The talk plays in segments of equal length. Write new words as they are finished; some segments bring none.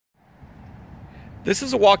This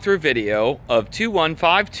is a walkthrough video of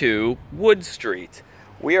 2152 Wood Street.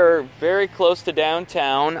 We are very close to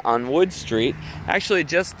downtown on Wood Street, actually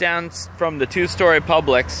just down from the two-story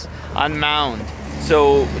Publix on Mound.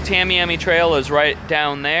 So Tamiami Trail is right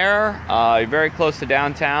down there, very close to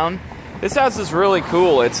downtown. This house is really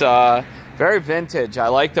cool. It's very vintage. I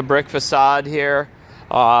like the brick facade here.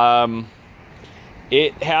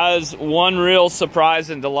 It has one real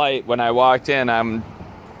surprise and delight. When I walked in,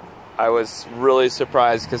 I was really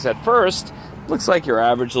surprised because at first it looks like your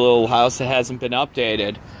average little house that hasn't been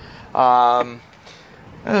updated.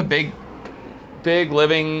 A big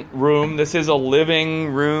living room. This is a living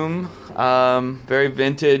room. Very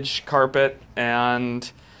vintage carpet,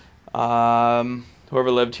 and whoever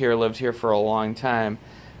lived here for a long time.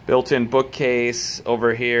 Built-in bookcase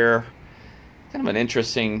over here. Kind of an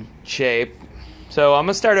interesting shape. So I'm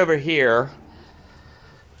gonna start over here.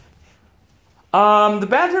 The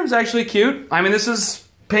bathroom's actually cute. I mean, this is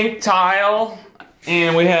pink tile,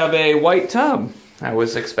 and we have a white tub. I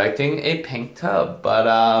was expecting a pink tub, but,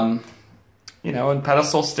 you know, and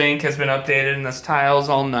pedestal sink has been updated, and this tile's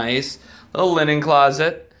all nice. Little linen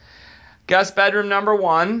closet. Guest bedroom number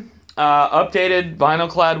 1. Updated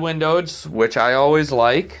vinyl-clad windows, which I always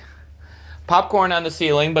like. Popcorn on the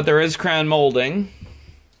ceiling, but there is crown molding.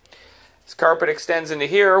 This carpet extends into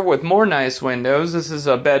here with more nice windows. This is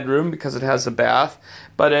a bedroom because it has a bath,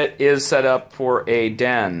 but it is set up for a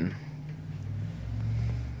den.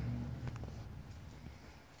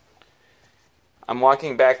 I'm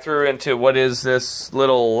walking back through into what is this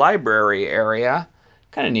little library area.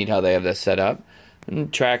 Kind of neat how they have this set up.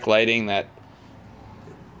 And track lighting that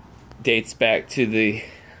dates back to the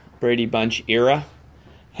Brady Bunch era.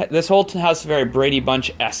 This whole house is very Brady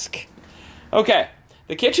Bunch-esque. Okay.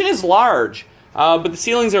 The kitchen is large, but the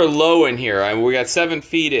ceilings are low in here. We got 7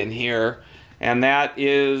 feet in here, and that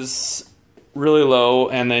is really low.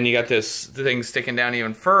 And then you got this thing sticking down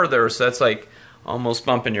even further, so that's like almost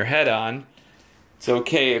bumping your head on. It's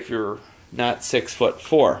okay if you're not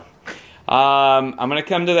 6'4". I'm gonna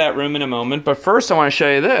come to that room in a moment, but first I want to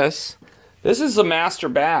show you this. This is a master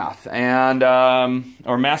bath, and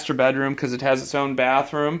or master bedroom because it has its own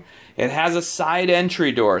bathroom. It has a side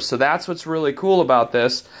entry door, so that's what's really cool about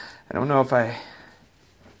this. I don't know if let's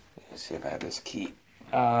see if I have this key.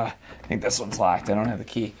 I think this one's locked. I don't have the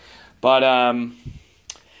key. But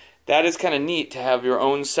that is kind of neat to have your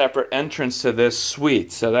own separate entrance to this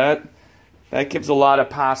suite. So that gives a lot of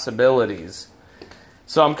possibilities.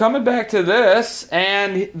 So I'm coming back to this,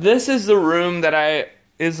 and this is the room that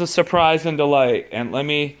is a surprise and delight. And let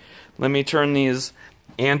me turn these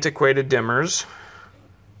antiquated dimmers.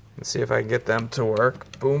 Let's see if I can get them to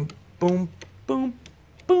work. Boom, boom, boom,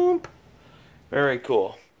 boom. Very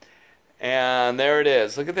cool. And there it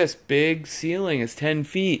is. Look at this big ceiling. It's 10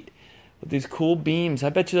 feet with these cool beams. I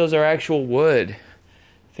bet you those are actual wood.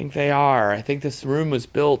 I think they are. I think this room was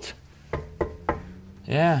built.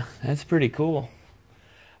 Yeah, that's pretty cool.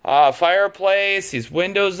 Fireplace, these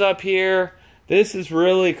windows up here. This is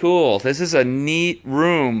really cool. This is a neat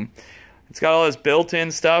room. It's got all this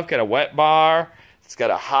built-in stuff. Got a wet bar. It's got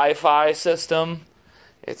a hi-fi system.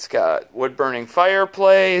 It's got wood-burning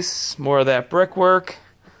fireplace. More of that brickwork.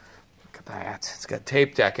 Look at that. It's got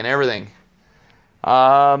tape deck and everything.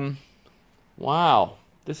 Wow.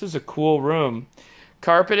 This is a cool room.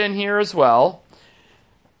 Carpet in here as well.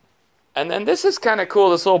 And then this is kind of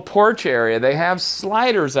cool, this little porch area. They have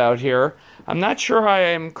sliders out here. I'm not sure I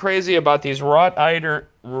am crazy about these wrought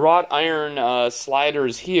iron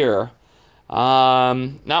sliders here.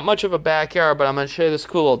 Not much of a backyard, but I'm going to show you this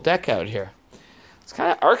cool little deck out here. It's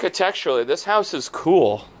kind of architecturally, this house is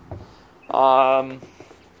cool. Kind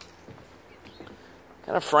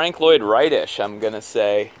of Frank Lloyd Wright-ish, I'm going to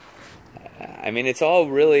say. I mean, it's all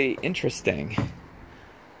really interesting.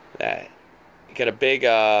 You got a big,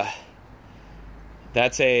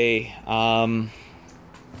 that's a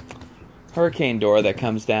hurricane door that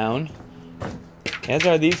comes down. As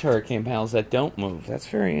are these hurricane panels that don't move. That's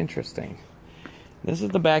very interesting. This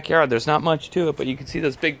is the backyard. There's not much to it, but you can see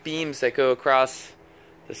those big beams that go across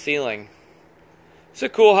the ceiling. It's a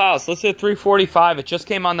cool house. Let's hit $345. It just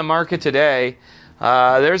came on the market today.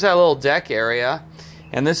 There's that little deck area.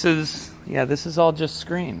 And this is all just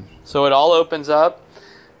screen. So it all opens up.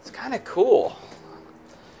 It's kind of cool.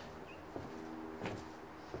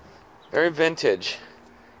 Very vintage.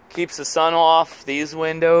 Keeps the sun off these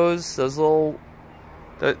windows. Those little...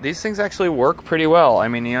 These things actually work pretty well. I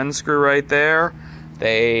mean, you unscrew right there.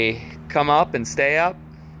 They come up and stay up.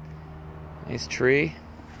 Nice tree.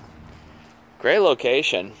 Great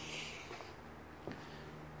location.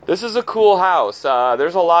 This is a cool house.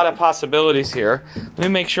 There's a lot of possibilities here. Let me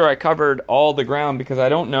make sure I covered all the ground because I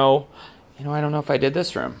don't know, I don't know if I did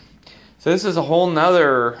this room. So this is a whole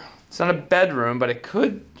nother, it's not a bedroom, but it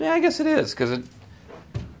could, yeah, I guess it is because it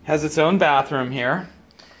has its own bathroom here.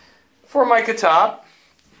 Formica top,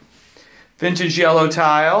 vintage yellow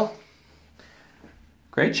tile,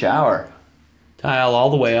 great shower. Tile all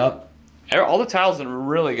the way up. All the tiles in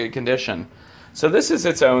really good condition. So this is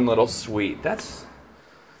its own little suite. That's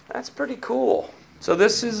pretty cool. So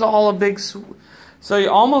this is all a big suite. So you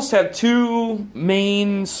almost have two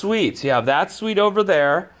main suites. You have that suite over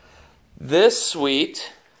there, this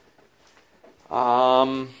suite,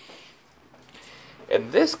 and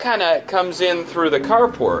this kind of comes in through the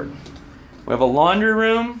carport. We have a laundry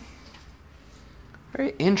room.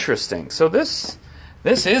 Very interesting. So this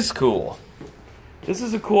is cool. This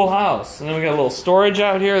is a cool house. And then we got a little storage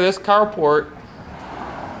out here. This carport.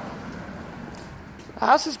 The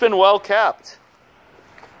house has been well kept.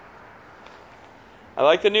 I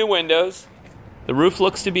like the new windows. The roof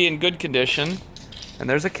looks to be in good condition. And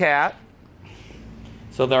there's a cat.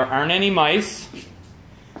 So there aren't any mice.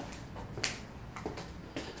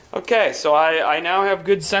 Okay, so I now have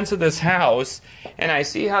good sense of this house. And I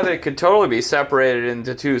see how they could totally be separated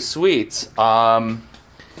into two suites.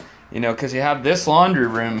 Because you have this laundry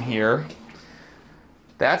room here.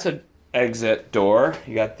 That's an exit door.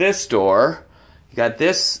 You got this door. You got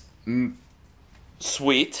this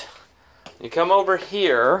suite. You come over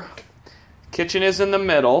here. Kitchen is in the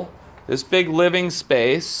middle. This big living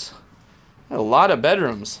space. A lot of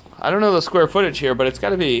bedrooms. I don't know the square footage here, but it's got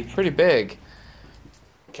to be pretty big.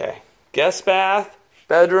 Okay. Guest bath,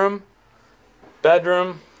 bedroom,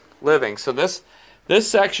 living. So this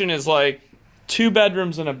section is like 2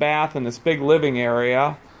 bedrooms and a bath in this big living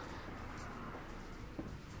area.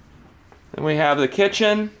 Then we have the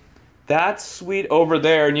kitchen. That suite over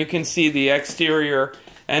there, and you can see the exterior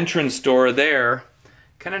entrance door there.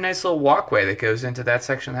 Kind of nice little walkway that goes into that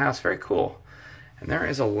section of the house. Very cool. And there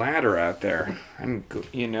is a ladder out there.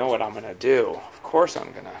 You know what I'm gonna do. Of course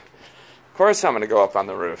I'm gonna go up on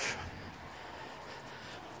the roof.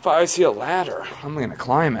 If I see a ladder, I'm gonna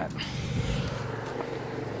climb it.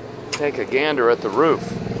 Take a gander at the roof.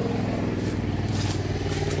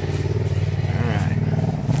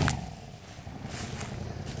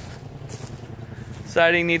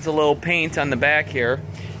 Siding needs a little paint on the back here,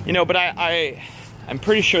 but I'm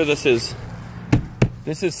pretty sure this is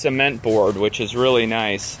cement board, which is really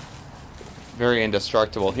nice, very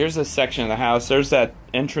indestructible. Here's this section of the house. There's that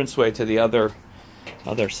entranceway to the other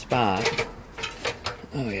spot.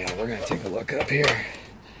 Oh yeah, we're gonna take a look up here.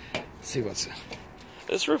 See what's.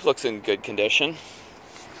 This roof looks in good condition.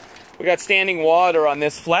 We got standing water on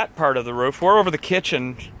this flat part of the roof. We're over the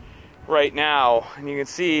kitchen right now, and you can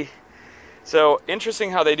see. So, interesting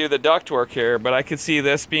how they do the ductwork here, but I could see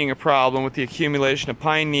this being a problem with the accumulation of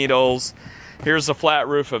pine needles. Here's the flat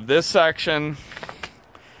roof of this section.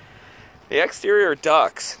 The exterior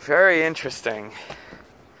ducts, very interesting.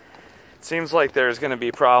 It seems like there's going to be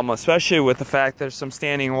a problem, especially with the fact there's some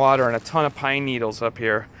standing water and a ton of pine needles up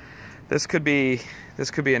here. This could be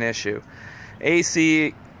an issue.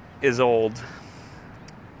 AC is old.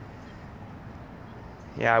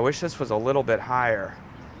 Yeah, I wish this was a little bit higher.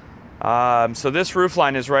 So this roof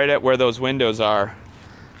line is right at where those windows are.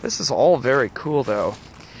 This is all very cool though.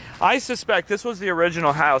 I suspect this was the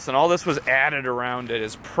original house and all this was added around it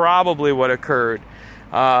is probably what occurred.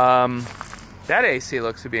 That AC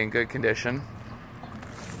looks to be in good condition.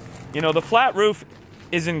 The flat roof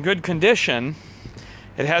is in good condition.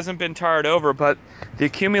 It hasn't been tarred over, but the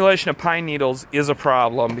accumulation of pine needles is a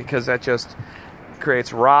problem because that just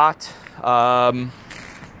creates rot. A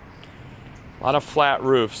lot of flat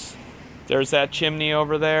roofs. There's that chimney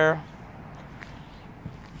over there.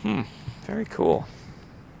 Very cool.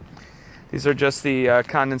 These are just the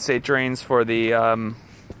condensate drains for the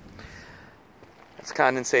it's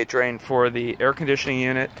condensate drain for the air conditioning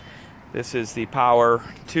unit. This is the power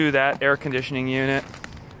to that air conditioning unit.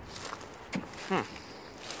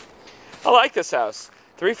 I like this house.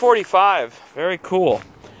 $345. Very cool.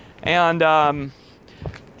 And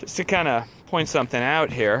just to kind of point something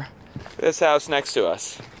out here, this house next to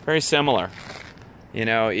us, very similar.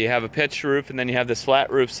 You have a pitched roof and then you have this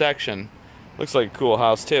flat roof section. Looks like a cool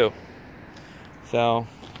house too. So,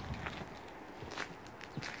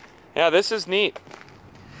 yeah, this is neat.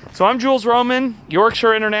 So I'm Jules Roman,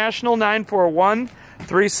 Yorkshire International,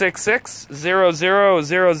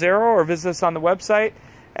 941-366-0000, or visit us on the website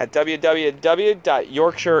at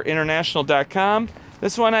www.yorkshireinternational.com.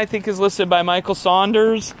 This one I think is listed by Michael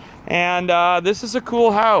Saunders, and this is a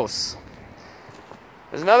cool house.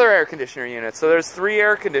 There's another air conditioner unit. So there's 3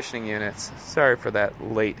 air conditioning units. Sorry for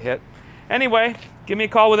that late hit. Anyway, give me a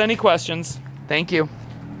call with any questions. Thank you.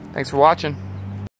 Thanks for watching.